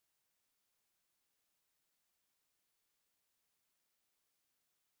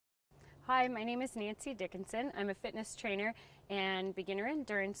Hi, my name is Nancy Dickinson. I'm a fitness trainer and beginner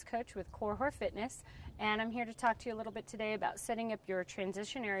endurance coach with Corehore Fitness, and I'm here to talk to you a little bit today about setting up your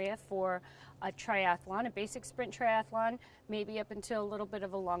transition area for a triathlon, a basic sprint triathlon, maybe up until a little bit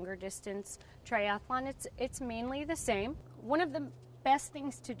of a longer distance triathlon. It's mainly the same. One of the best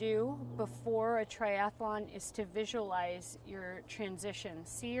things to do before a triathlon is to visualize your transition.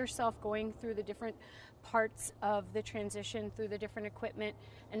 See yourself going through the different parts of the transition, through the different equipment,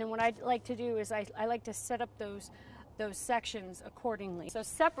 and then what I like to do is I like to set up those sections accordingly. So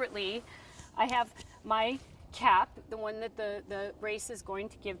separately, I have my cap, the one that the race is going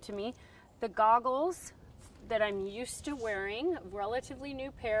to give to me, the goggles that I'm used to wearing, a relatively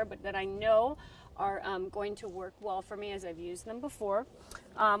new pair, but that I know are going to work well for me as I've used them before.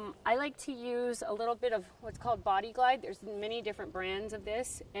 I like to use a little bit of what's called Body Glide. There's many different brands of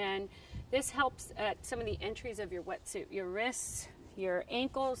this, and this helps at some of the entries of your wetsuit, your wrists, your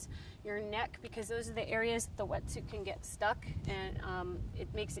ankles, your neck, because those are the areas the wetsuit can get stuck, and it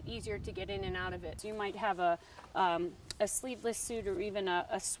makes it easier to get in and out of it. So you might have a sleeveless suit or even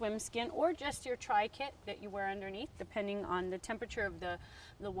a swim skin, or just your tri-kit that you wear underneath, depending on the temperature of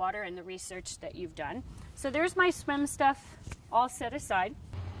the water and the research that you've done. So there's my swim stuff all set aside.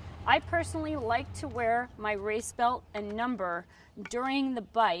 I personally like to wear my race belt and number during the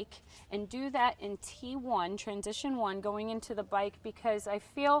bike and do that in T1, transition 1, going into the bike, because I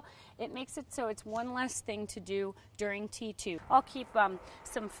feel it makes it so it's one less thing to do during T2. I'll keep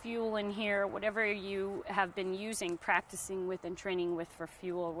some fuel in here, whatever you have been using, practicing with and training with for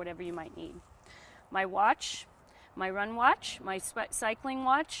fuel, whatever you might need. My watch, my run watch, my cycling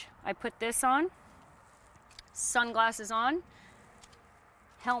watch, I put this on, sunglasses on,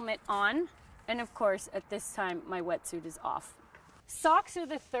 helmet on, and of course at this time my wetsuit is off. Socks are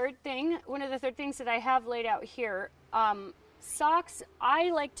the third thing, one of the third things that I have laid out here. Socks,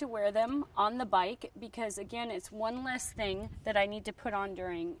 I like to wear them on the bike because again it's one less thing that I need to put on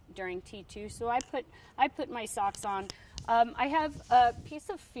during T2, so I put my socks on. I have a piece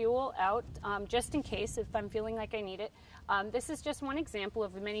of fuel out just in case if I'm feeling like I need it. This is just one example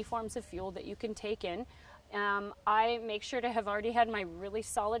of the many forms of fuel that you can take in. I make sure to have already had my really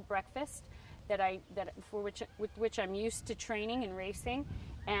solid breakfast with which I'm used to training and racing,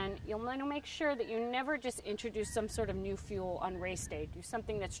 and you'll want to make sure that you never just introduce some sort of new fuel on race day. Do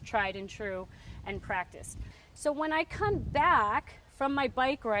something that's tried and true and practiced. So when I come back from my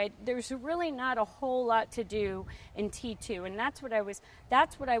bike ride, there's really not a whole lot to do in T2, and that's what I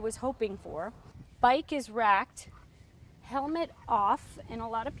was hoping for. Bike is racked, helmet off, and a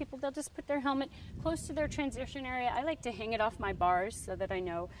lot of people, they'll just put their helmet close to their transition area. I like to hang it off my bars so that I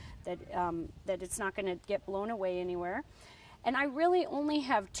know that that it's not going to get blown away anywhere. And I really only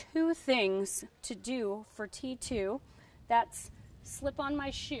have two things to do for T2. That's slip on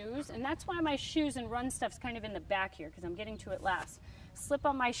my shoes, and that's why my shoes and run stuff's kind of in the back here because I'm getting to it last. Slip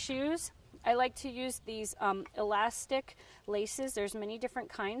on my shoes. I like to use these elastic laces. There's many different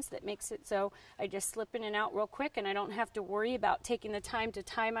kinds that makes it so I just slip in and out real quick, and I don't have to worry about taking the time to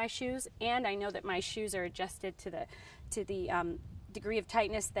tie my shoes, and I know that my shoes are adjusted to the degree of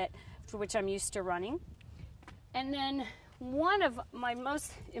tightness for which I'm used to running. And then one of my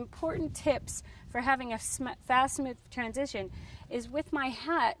most important tips for having a fast, smooth transition is with my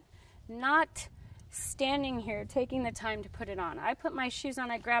hat, not standing here taking the time to put it on. I put my shoes on,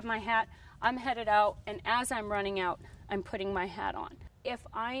 I grab my hat, I'm headed out, and as I'm running out, I'm putting my hat on. If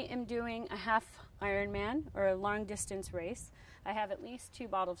I am doing a half Ironman or a long distance race, I have at least 2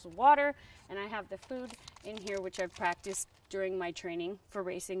 bottles of water, and I have the food in here which I've practiced during my training for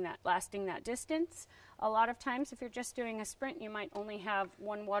racing lasting that distance. A lot of times if you're just doing a sprint, you might only have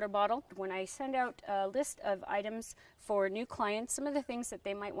 1 water bottle. When I send out a list of items for new clients, some of the things that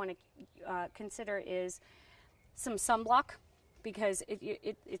they might want to consider is some sunblock, because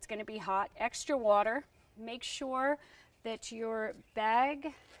it's going to be hot, extra water. Make sure that your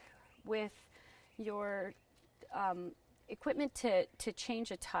bag with your equipment to change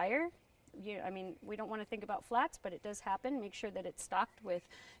a tire, I mean, we don't want to think about flats, but it does happen. Make sure that it's stocked with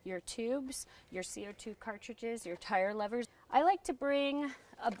your tubes, your CO2 cartridges, your tire levers. I like to bring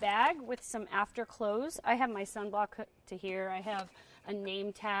a bag with some after clothes. I have my sunblock hooked to here. I have a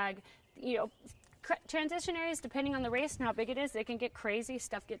name tag. You know, transition areas, depending on the race and how big it is, they can get crazy.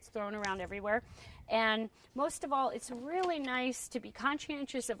 Stuff gets thrown around everywhere. And most of all, it's really nice to be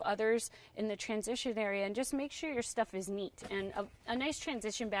conscientious of others in the transition area and just make sure your stuff is neat. And a nice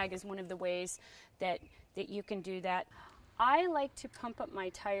transition bag is one of the ways that you can do that. I like to pump up my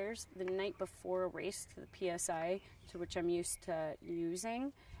tires the night before a race to the PSI, to which I'm used to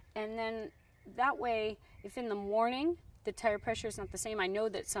using. And then that way, if in the morning the tire pressure is not the same, I know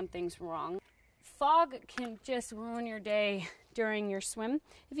that something's wrong. Fog can just ruin your day during your swim.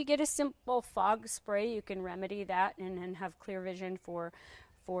 If you get a simple fog spray, you can remedy that and then have clear vision for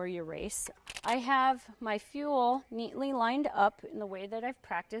your race. I have my fuel neatly lined up in the way that I've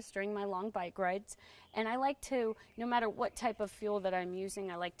practiced during my long bike rides, and I like to, no matter what type of fuel that I'm using,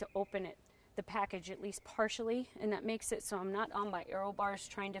 I like to open the package at least partially, and that makes it so I'm not on my aero bars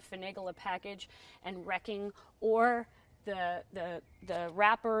trying to finagle a package and wrecking, or the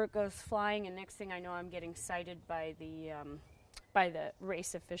wrapper goes flying and next thing I know I'm getting cited by the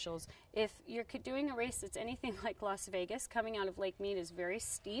race officials. If you're doing a race that's anything like Las Vegas, coming out of Lake Mead is very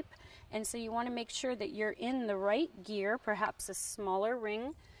steep, and so you want to make sure that you're in the right gear, perhaps a smaller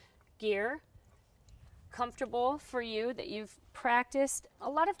ring gear, comfortable for you, that you've practiced. A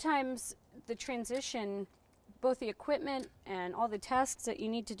lot of times the transition, both the equipment and all the tasks that you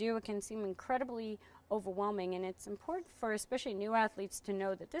need to do, it can seem incredibly overwhelming, and it's important for especially new athletes to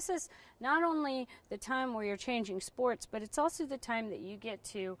know that this is not only the time where you're changing sports, but it's also the time that you get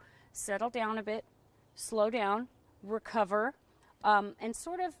to settle down a bit, slow down, recover, and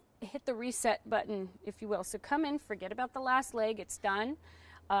sort of hit the reset button, if you will. So come in, forget about the last leg, it's done.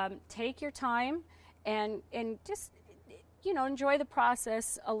 Take your time and just, you know, enjoy the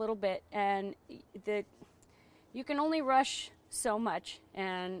process a little bit, and you can only rush so much,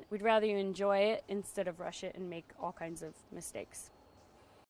 and we'd rather you enjoy it instead of rush it and make all kinds of mistakes.